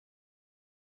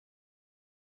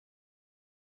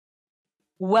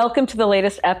Welcome to the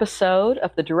latest episode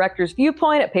of the Director's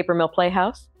Viewpoint at Paper Mill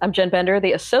Playhouse. I'm Jen Bender,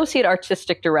 the Associate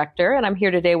Artistic Director, and I'm here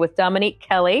today with Dominique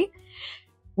Kelley.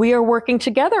 We are working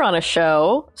together on a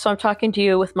show, so I'm talking to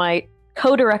you with my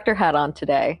co-director hat on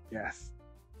today. Yes.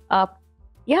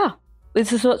 Yeah,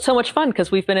 this is so much fun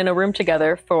because we've been in a room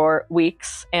together for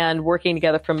weeks and working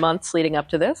together for months leading up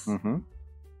to this. Mm-hmm.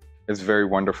 It's very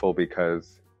wonderful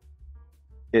because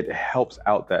it helps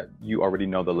out that you already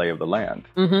know the lay of the land.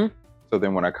 Mm-hmm. So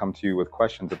then when I come to you with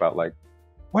questions about like,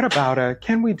 what about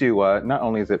can we do not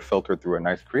only is it filtered through a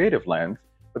nice creative lens,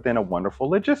 but then a wonderful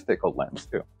logistical lens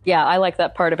too. Yeah, I like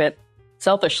that part of it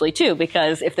selfishly too,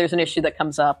 because if there's an issue that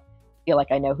comes up, I feel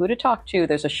like I know who to talk to.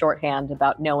 There's a shorthand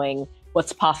about knowing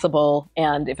what's possible.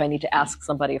 And if I need to ask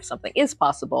somebody if something is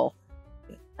possible,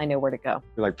 I know where to go.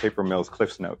 You're like Paper Mill's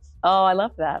Cliff's Notes. Oh, I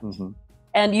love that. Mm-hmm.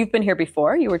 And you've been here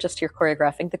before. You were just here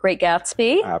choreographing The Great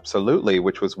Gatsby. Absolutely,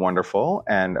 which was wonderful.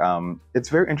 And it's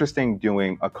very interesting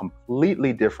doing a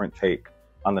completely different take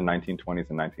on the 1920s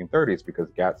and 1930s because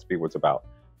Gatsby was about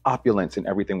opulence and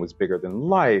everything was bigger than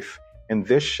life. And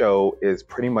this show is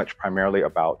pretty much primarily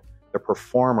about the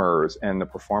performers and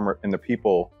the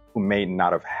people who may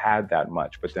not have had that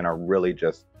much, but then are really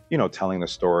just, telling the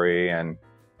story and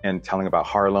telling about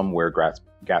Harlem, where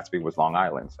Gatsby was Long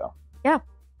Island. So yeah.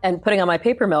 And putting on my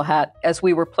Paper Mill hat, as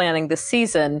we were planning this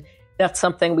season, that's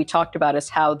something we talked about is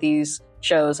how these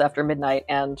shows, After Midnight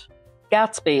and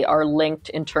Gatsby, are linked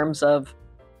in terms of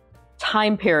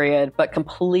time period, but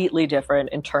completely different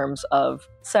in terms of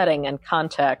setting and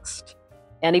context,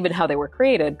 and even how they were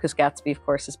created, because Gatsby, of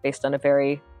course, is based on a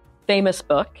very famous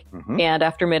book, and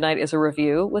After Midnight is a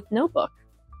review with no book.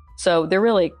 So they're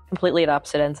really completely at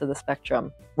opposite ends of the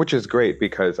spectrum. Which is great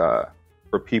because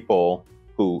for people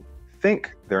who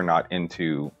think they're not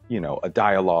into, a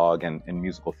dialogue and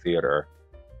musical theater,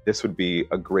 this would be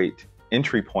a great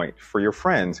entry point for your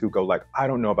friends who go like, I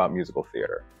don't know about musical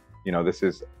theater. This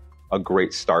is a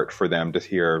great start for them to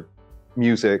hear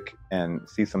music and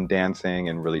see some dancing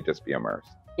and really just be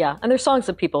immersed. Yeah, and there's songs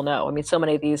that people know. I mean, so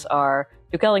many of these are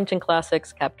Duke Ellington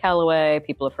classics, Calloway.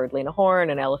 People have heard Lena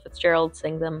Horne and Ella Fitzgerald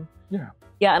sing them.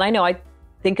 Yeah, and I know I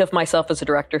think of myself as a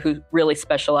director who really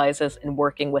specializes in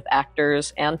working with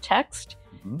actors and text.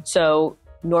 So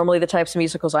normally the types of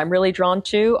musicals I'm really drawn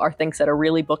to are things that are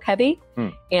really book heavy.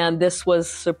 And this was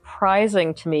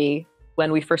surprising to me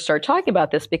when we first started talking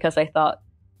about this because I thought,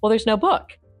 well, there's no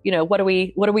book. What are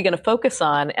we going to focus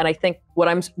on? And I think what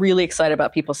I'm really excited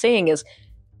about people seeing is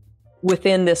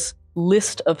within this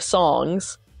list of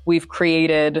songs, we've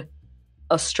created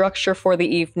a structure for the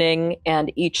evening,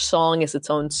 and each song is its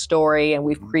own story, and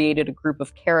we've created a group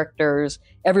of characters.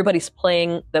 Everybody's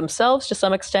playing themselves to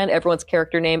some extent. Everyone's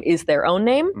character name is their own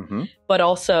name, but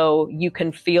also you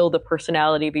can feel the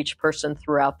personality of each person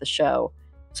throughout the show.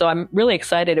 So I'm really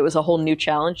excited. It was a whole new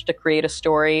challenge to create a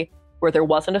story where there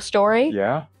wasn't a story.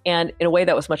 Yeah. And in a way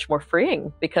that was much more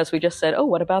freeing because we just said, oh,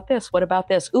 what about this? What about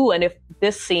this? Ooh, and if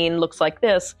this scene looks like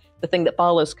this, the thing that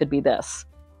follows could be this.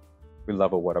 We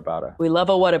love a what about it. We love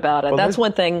a what about it. Well, that's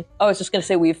one thing. I was just going to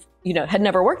say we've, had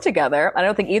never worked together. I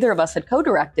don't think either of us had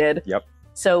co-directed. Yep.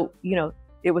 So,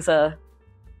 it was a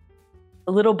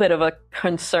little bit of a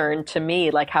concern to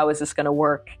me, like how is this going to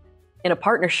work in a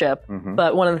partnership?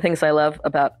 But one of the things I love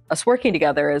about us working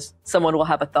together is someone will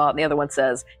have a thought and the other one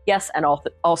says, yes, and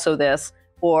also this,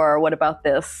 or what about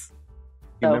this?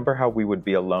 You remember how we would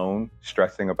be alone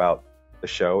stressing about the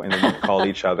show and then we'd call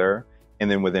each other? And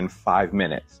then within 5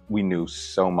 minutes, we knew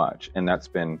so much. And that's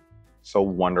been so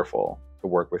wonderful to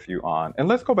work with you on. And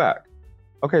let's go back.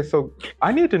 Okay, so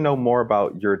I need to know more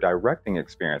about your directing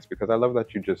experience because I love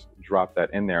that you just dropped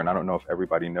that in there. And I don't know if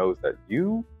everybody knows that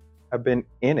you have been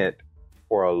in it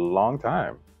for a long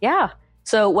time. Yeah.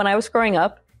 So when I was growing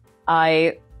up,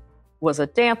 I was a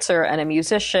dancer and a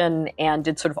musician and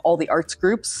did sort of all the arts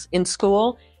groups in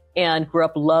school. And grew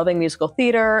up loving musical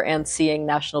theater and seeing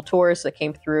national tours that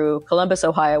came through Columbus,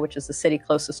 Ohio, which is the city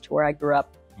closest to where I grew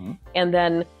up. And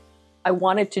then I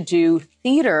wanted to do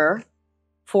theater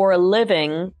for a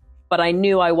living, but I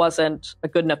knew I wasn't a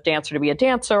good enough dancer to be a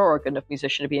dancer or a good enough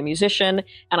musician to be a musician.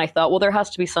 And I thought, well, there has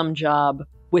to be some job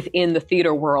within the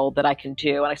theater world that I can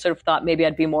do. And I sort of thought maybe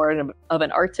I'd be more of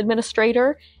an arts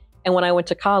administrator. And when I went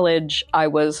to college, I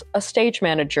was a stage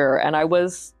manager and I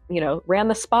was ran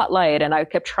the spotlight and I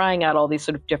kept trying out all these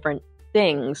sort of different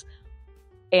things.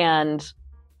 And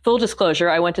full disclosure,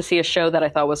 I went to see a show that I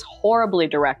thought was horribly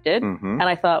directed. And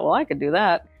I thought, well, I could do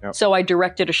that. Yep. So I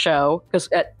directed a show because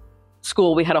at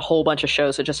school we had a whole bunch of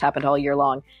shows that just happened all year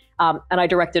long. And I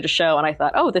directed a show and I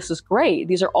thought, oh, this is great.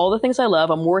 These are all the things I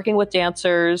love. I'm working with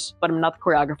dancers, but I'm not the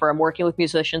choreographer. I'm working with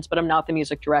musicians, but I'm not the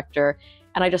music director.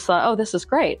 And I just thought, oh, this is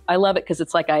great. I love it because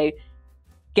it's like I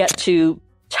get to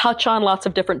touch on lots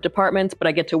of different departments, but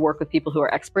I get to work with people who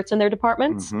are experts in their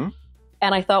departments. Mm-hmm.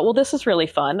 And I thought, well, this is really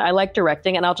fun. I like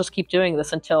directing, and I'll just keep doing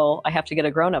this until I have to get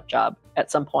a grown-up job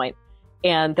at some point.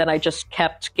 And then I just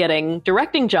kept getting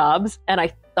directing jobs, and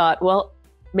I thought, well,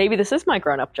 maybe this is my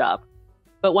grown-up job.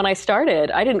 But when I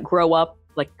started, I didn't grow up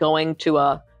like going to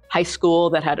a high school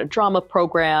that had a drama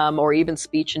program or even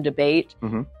speech and debate.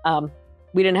 Mm-hmm.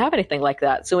 We didn't have anything like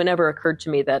that. So it never occurred to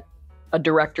me that a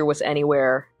director was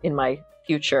anywhere in my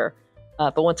future.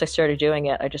 But once I started doing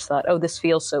it, I just thought, oh, this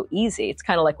feels so easy. It's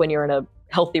kind of like when you're in a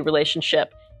healthy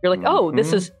relationship. You're like, oh,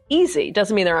 this is easy.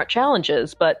 Doesn't mean there aren't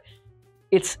challenges, but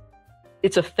it's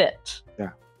a fit.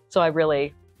 Yeah. So I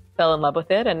really fell in love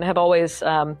with it and have always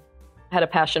had a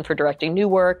passion for directing new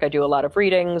work. I do a lot of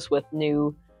readings with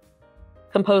new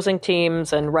composing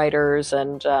teams and writers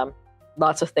and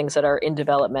lots of things that are in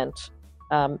development.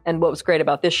 And what was great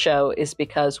about this show is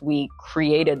because we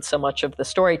created so much of the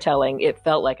storytelling, it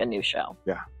felt like a new show.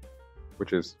 Yeah,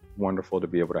 which is wonderful to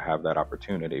be able to have that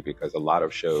opportunity, because a lot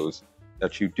of shows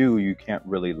that you do, you can't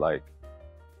really like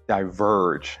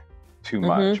diverge too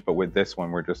much. But with this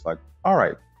one, we're just like, all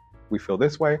right, we feel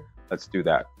this way, let's do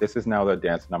that. This is now the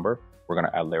dance number. We're going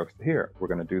to add lyrics to here. We're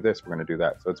going to do this. We're going to do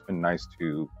that. So it's been nice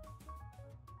to,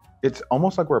 it's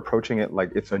almost like we're approaching it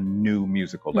like it's a new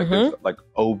musical, like it's like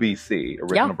OBC,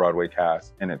 original Broadway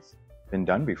cast, and it's been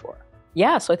done before.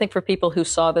 Yeah, so I think for people who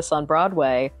saw this on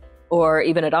Broadway or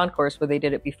even at Encores where they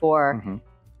did it before,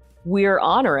 we're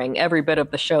honoring every bit of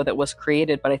the show that was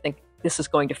created, but I think this is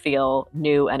going to feel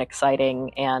new and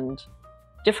exciting and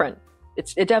different.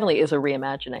 It definitely is a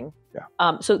reimagining.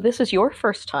 Yeah. So this is your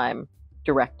first time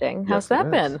directing. How's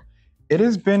that been? It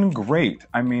has been great.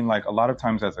 I mean, like a lot of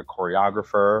times as a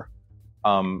choreographer,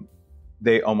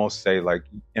 they almost say like,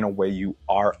 in a way, you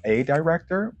are a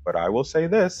director, but I will say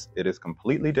this, it is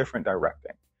completely different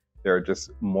directing. There are just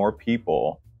more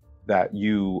people that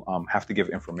you have to give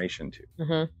information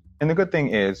to. And the good thing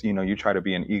is, you know, you try to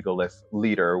be an egoless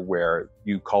leader where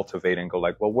you cultivate and go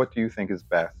like, well, what do you think is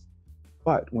best?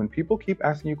 But when people keep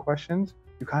asking you questions,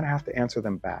 you kind of have to answer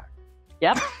them back.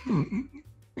 Yep.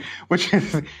 which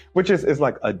is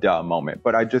like a duh moment.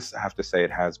 But I just have to say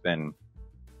it has been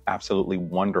absolutely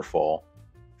wonderful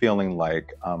feeling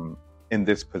like in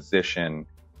this position,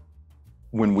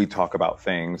 when we talk about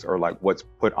things or like what's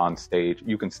put on stage,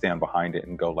 you can stand behind it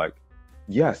and go like,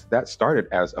 yes, that started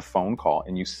as a phone call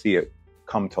and you see it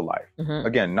come to life.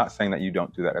 Again, not saying that you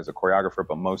don't do that as a choreographer,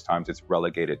 but most times it's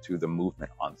relegated to the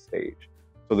movement on stage.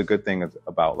 So the good thing is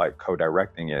about like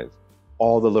co-directing is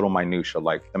all the little minutia,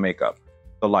 like the makeup,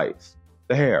 the lights,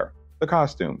 the hair, the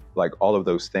costume, like all of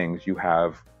those things, you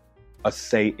have a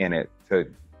say in it to,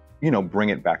 you know, bring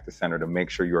it back to center to make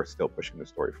sure you are still pushing the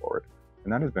story forward.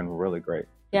 And that has been really great to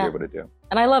be able to do.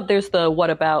 And I love there's the what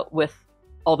about with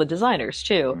all the designers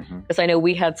too, because I know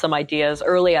we had some ideas,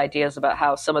 early ideas about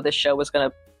how some of this show was going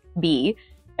to be.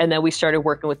 And then we started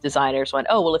working with designers, went,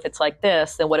 oh, well, if it's like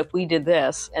this, then what if we did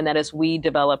this? And then as we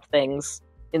developed things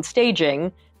in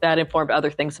staging, that informed other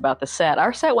things about the set.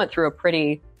 Our set went through a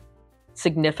pretty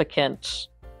significant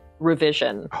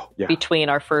revision between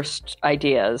our first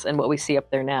ideas and what we see up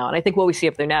there now. And I think what we see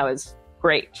up there now is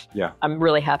great. Yeah. I'm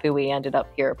really happy we ended up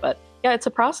here. But yeah, it's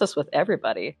a process with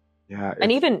everybody. Yeah.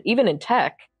 And even in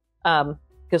tech,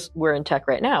 because we're in tech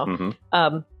right now,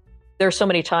 there are so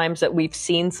many times that we've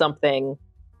seen something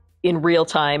in real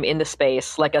time in the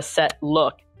space, like a set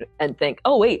look, and think,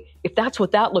 oh, wait, if that's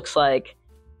what that looks like,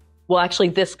 well, actually,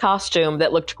 this costume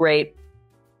that looked great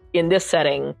in this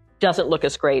setting doesn't look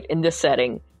as great in this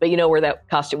setting. But you know where that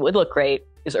costume would look great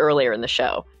is earlier in the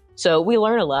show. So we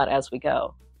learn a lot as we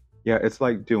go. Yeah, it's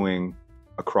like doing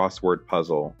a crossword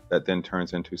puzzle that then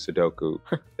turns into Sudoku,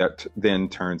 that then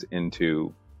turns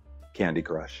into Candy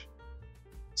Crush.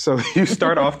 So you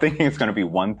start off thinking it's going to be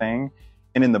one thing,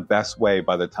 and in the best way,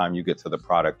 by the time you get to the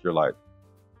product, you're like,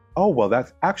 oh, well,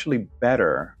 that's actually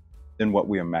better than what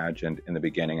we imagined in the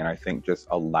beginning. And I think just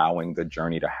allowing the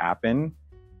journey to happen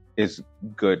is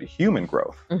good human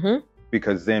growth.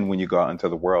 Because then when you go out into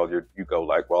the world, you go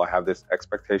like, well, I have this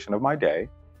expectation of my day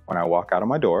when I walk out of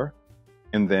my door,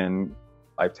 and then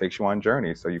life takes you on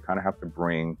journey. So you kind of have to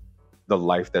bring the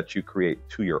life that you create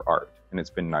to your art. And it's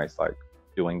been nice, like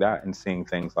doing that and seeing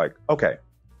things like, okay,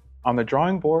 on the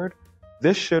drawing board,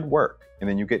 this should work. And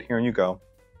then you get here and you go,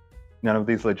 none of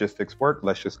these logistics work.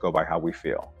 Let's just go by how we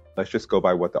feel. Let's just go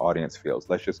by what the audience feels.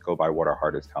 Let's just go by what our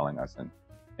heart is telling us.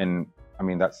 And I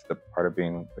mean, that's the part of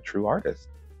being a true artist,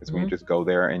 is when you just go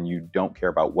there and you don't care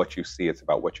about what you see. It's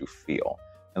about what you feel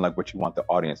and like what you want the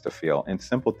audience to feel. And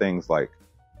simple things like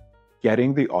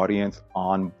getting the audience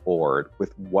on board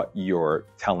with what you're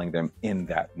telling them in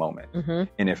that moment.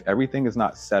 And if everything is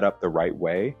not set up the right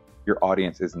way, your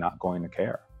audience is not going to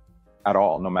care at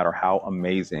all, no matter how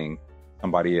amazing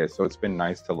somebody is. So it's been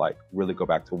nice to like really go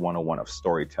back to 101 of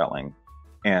storytelling,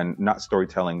 and not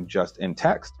storytelling just in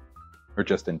text or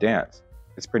just in dance.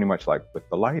 It's pretty much like with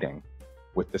the lighting,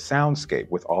 with the soundscape,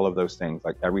 with all of those things,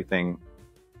 like everything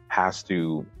has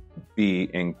to be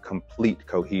in complete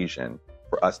cohesion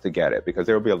for us to get it. Because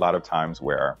there will be a lot of times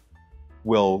where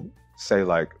we'll say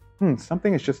like,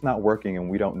 something is just not working and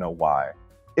we don't know why.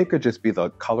 It could just be the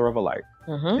color of a light.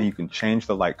 And you can change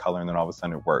the light color and then all of a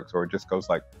sudden it works. Or it just goes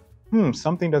like,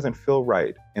 something doesn't feel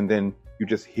right. And then you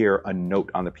just hear a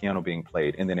note on the piano being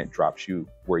played and then it drops you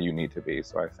where you need to be.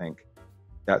 So I think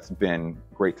that's been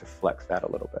great to flex that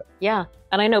a little bit. Yeah.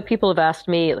 And I know people have asked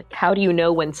me, like, how do you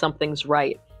know when something's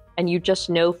right? And you just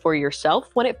know for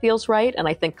yourself when it feels right. And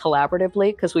I think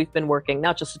collaboratively, because we've been working,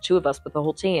 not just the two of us, but the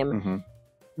whole team,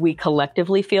 we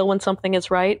collectively feel when something is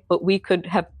right. But we could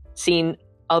have seen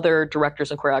other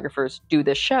directors and choreographers do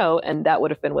this show, and that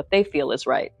would have been what they feel is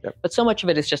right. But so much of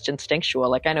it is just instinctual.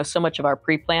 Like I know so much of our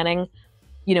pre-planning,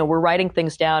 you know, we're writing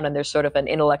things down and there's sort of an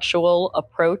intellectual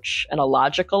approach and a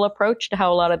logical approach to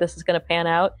how a lot of this is going to pan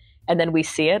out. And then we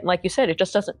see it. And like you said, it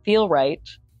just doesn't feel right,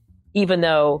 even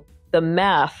though the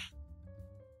math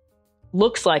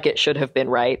looks like it should have been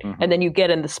right. And then you get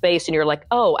in the space and you're like,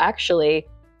 oh, actually,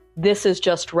 this is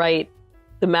just right.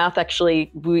 The math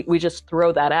actually, we just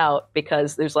throw that out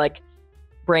because there's like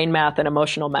brain math and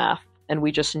emotional math. And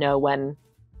we just know when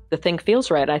the thing feels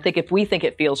right. And I think if we think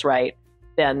it feels right,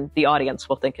 then the audience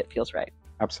will think it feels right.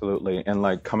 Absolutely. And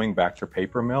like coming back to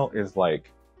Paper Mill is like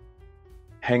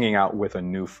hanging out with a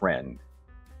new friend.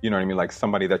 You know what I mean? Like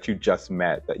somebody that you just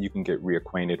met that you can get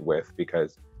reacquainted with,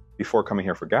 because before coming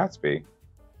here for Gatsby,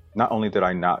 not only did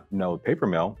I not know Paper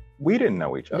Mill, we didn't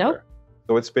know each other. Nope.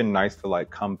 So it's been nice to like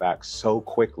come back so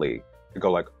quickly to go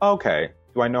like, okay,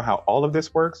 do I know how all of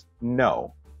this works?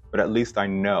 No, but at least I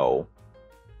know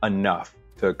enough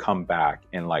to come back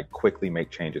and like quickly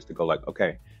make changes to go like,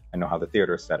 okay, I know how the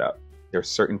theater is set up. There's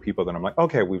certain people that I'm like,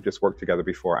 okay, we've just worked together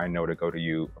before. I know to go to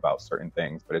you about certain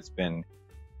things. But it's been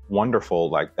wonderful,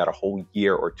 like that a whole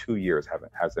year or 2 years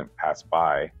hasn't passed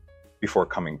by before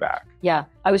coming back. Yeah,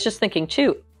 I was just thinking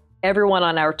too, everyone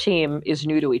on our team is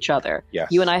new to each other. Yes.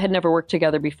 You and I had never worked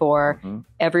together before.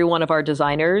 Every one of our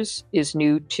designers is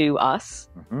new to us.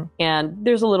 And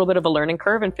there's a little bit of a learning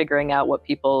curve in figuring out what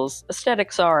people's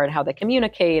aesthetics are and how they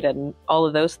communicate and all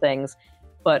of those things.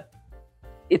 But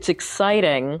it's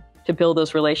exciting to build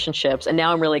those relationships. And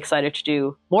now I'm really excited to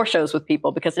do more shows with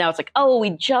people, because now it's like, oh,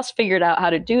 we just figured out how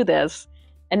to do this.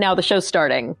 And now the show's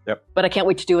starting. But I can't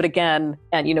wait to do it again.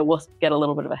 And, you know, we'll get a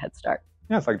little bit of a head start.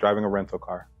 Yeah, it's like driving a rental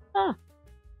car.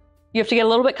 You have to get a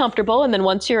little bit comfortable, and then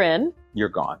once you're in, you're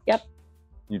gone.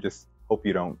 You just hope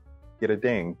you don't get a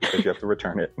ding because you have to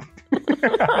return it.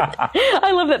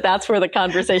 I love that that's where the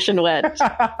conversation went.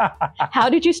 How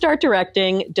did you start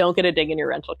directing? Don't get a ding in your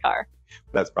rental car.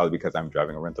 That's probably because I'm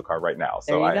driving a rental car right now.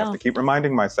 So I have to keep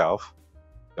reminding myself,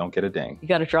 don't get a ding. You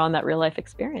got to draw on that real life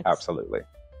experience. Absolutely.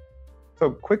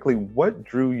 So quickly, what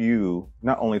drew you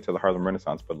not only to the Harlem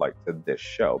Renaissance, but like to this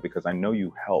show? Because I know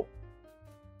you help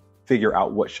figure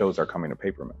out what shows are coming to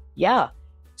Paper Mill. Yeah.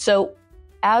 So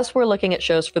as we're looking at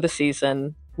shows for the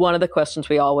season, one of the questions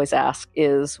we always ask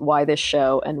is why this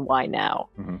show and why now?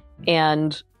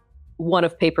 And one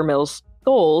of Paper Mill's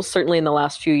goals, certainly in the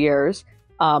last few years,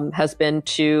 has been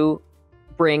to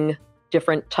bring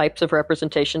different types of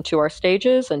representation to our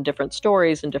stages and different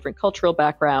stories and different cultural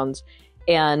backgrounds.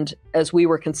 And as we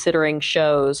were considering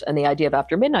shows and the idea of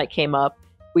After Midnight came up,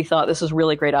 we thought this is a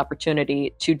really great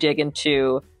opportunity to dig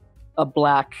into a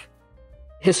Black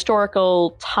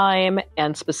historical time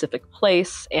and specific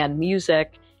place and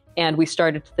music. And we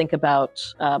started to think about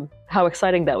how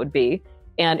exciting that would be.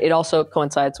 And it also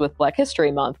coincides with Black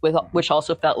History Month, which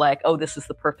also felt like, oh, this is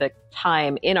the perfect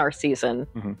time in our season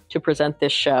to present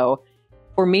this show.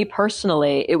 For me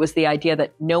personally, it was the idea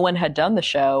that no one had done the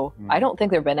show. I don't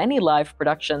think there have been any live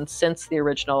productions since the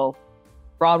original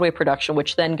Broadway production,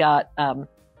 which then got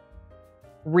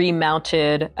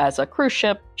remounted as a cruise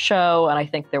ship show. And I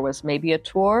think there was maybe a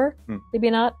tour, maybe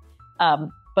not.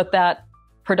 But that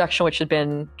production, which had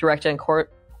been directed and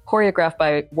choreographed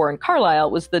by Warren Carlyle,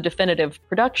 was the definitive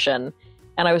production.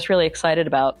 And I was really excited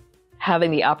about having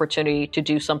the opportunity to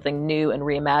do something new and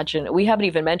reimagine. We haven't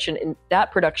even mentioned in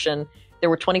that production, there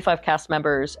were 25 cast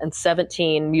members and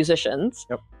 17 musicians.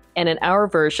 And in our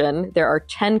version, there are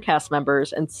 10 cast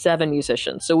members and 7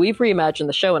 musicians. So we've reimagined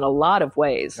the show in a lot of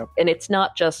ways. And it's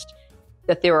not just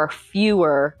that there are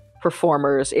fewer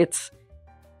performers. It's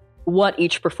what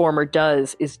each performer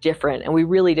does is different. And we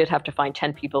really did have to find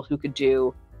 10 people who could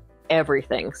do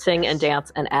everything, sing and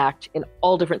dance and act in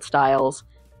all different styles,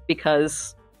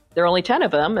 because there are only 10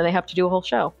 of them and they have to do a whole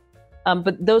show.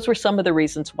 But those were some of the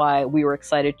reasons why we were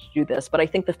excited to do this. But I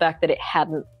think the fact that it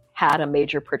hadn't had a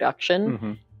major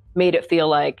production made it feel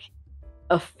like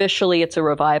officially it's a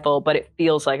revival, but it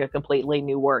feels like a completely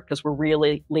new work, because we're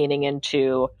really leaning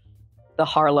into the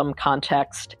Harlem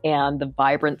context and the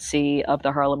vibrancy of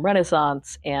the Harlem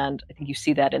Renaissance. And I think you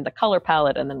see that in the color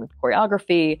palette and then the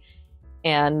choreography.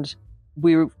 And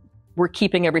we're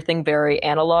keeping everything very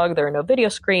analog. There are no video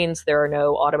screens. There are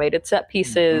no automated set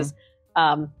pieces.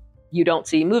 You don't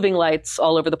see moving lights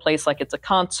all over the place like it's a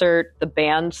concert. The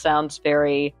band sounds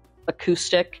very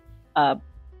acoustic.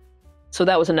 So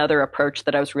that was another approach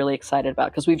that I was really excited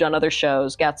about, because we've done other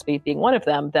shows, Gatsby being one of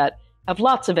them, that have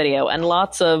lots of video and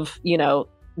lots of,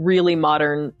 really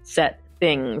modern set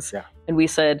things. Yeah. And we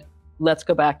said, let's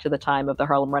go back to the time of the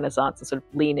Harlem Renaissance and sort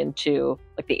of lean into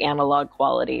like the analog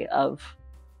quality of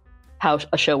how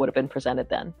a show would have been presented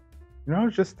then. I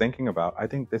was just thinking about, I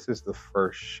think this is the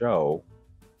first show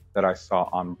that I saw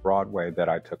on Broadway that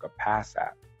I took a pass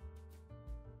at.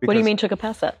 What do you mean took a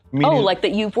pass at? Like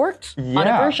that you've worked on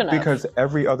a version of? Because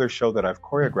every other show that I've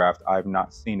choreographed, I've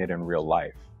not seen it in real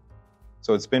life.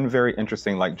 So it's been very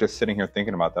interesting, like just sitting here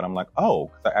thinking about that. I'm like,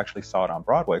 because I actually saw it on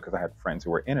Broadway because I had friends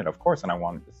who were in it, of course, and I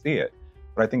wanted to see it.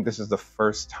 But I think this is the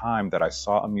first time that I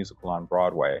saw a musical on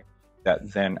Broadway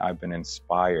that then I've been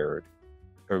inspired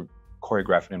to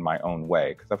choreograph it in my own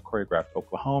way. Because I've choreographed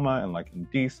Oklahoma and like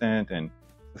Indecent and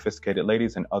Sophisticated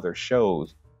Ladies and other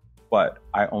shows, but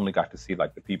I only got to see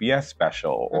like the PBS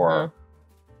special, or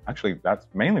actually that's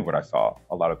mainly what I saw,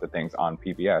 a lot of the things on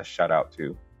PBS. Shout out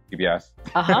to PBS.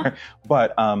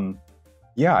 But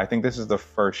I think this is the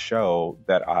first show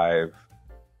that I've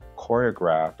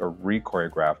choreographed or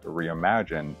re-choreographed or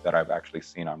reimagined that I've actually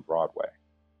seen on Broadway.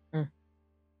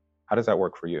 How does that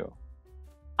work for you?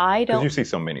 I don't. Because you see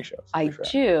so many shows. I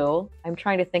do. I'm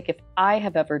trying to think if I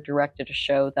have ever directed a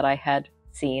show that I had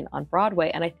seen on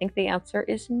Broadway, and I think the answer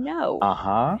is no.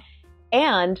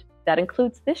 And that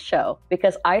includes this show,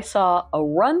 because I saw a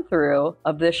run-through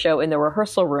of this show in the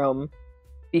rehearsal room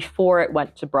before it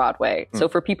went to Broadway. So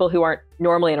for people who aren't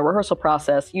normally in a rehearsal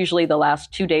process, usually the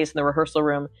last 2 days in the rehearsal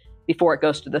room before it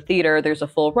goes to the theater, there's a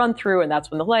full run-through, and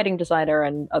that's when the lighting designer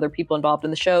and other people involved in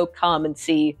the show come and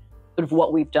see sort of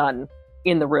what we've done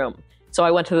in the room. So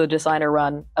I went to the designer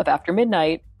run of After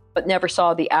Midnight, but never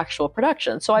saw the actual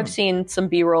production. So I've seen some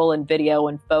B-roll and video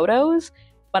and photos,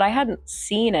 but I hadn't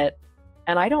seen it.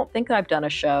 And I don't think I've done a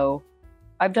show.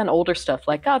 I've done older stuff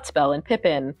like Godspell and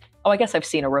Pippin. I guess I've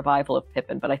seen a revival of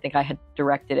Pippin, but I think I had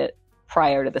directed it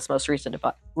prior to this most recent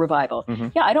revival.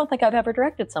 Yeah, I don't think I've ever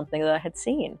directed something that I had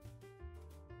seen.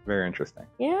 Very interesting.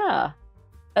 Yeah.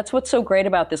 That's what's so great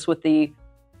about this with the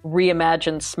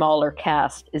reimagined smaller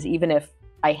cast, is even if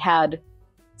I had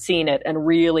seen it and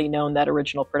really known that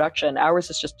original production,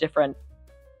 ours is just different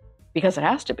because it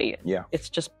has to be. Yeah. It's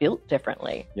just built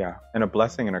differently. Yeah. And a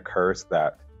blessing and a curse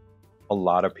that a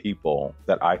lot of people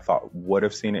that I thought would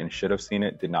have seen it and should have seen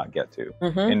it did not get to.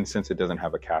 And since it doesn't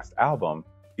have a cast album,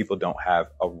 people don't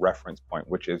have a reference point,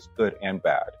 which is good and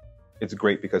bad. It's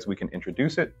great because we can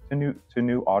introduce it to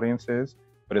new audiences,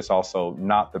 but it's also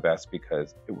not the best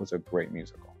because it was a great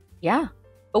musical. Yeah.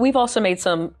 But we've also made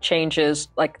some changes.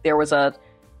 Like there's a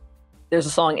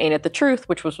song, Ain't It the Truth,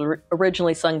 which was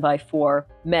originally sung by 4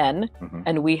 men,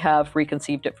 and we have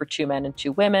reconceived it for 2 men and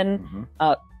 2 women.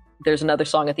 There's another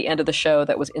song at the end of the show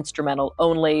that was instrumental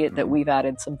only that we've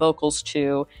added some vocals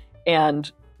to.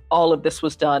 And all of this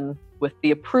was done with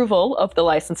the approval of the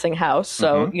licensing house.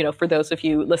 So, for those of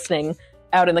you listening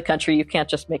out in the country, you can't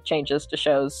just make changes to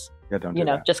shows,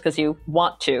 just because you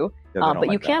want to.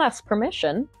 But you can ask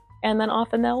permission, and then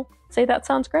often they'll say, that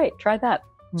sounds great, try that.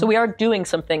 So we are doing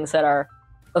some things that are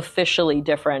officially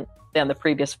different than the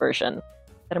previous version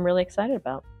that I'm really excited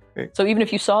about. Great. So even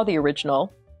if you saw the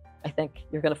original, I think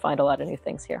you're going to find a lot of new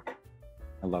things here.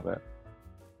 I love it.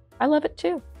 I love it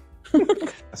too.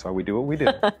 That's why we do what we do.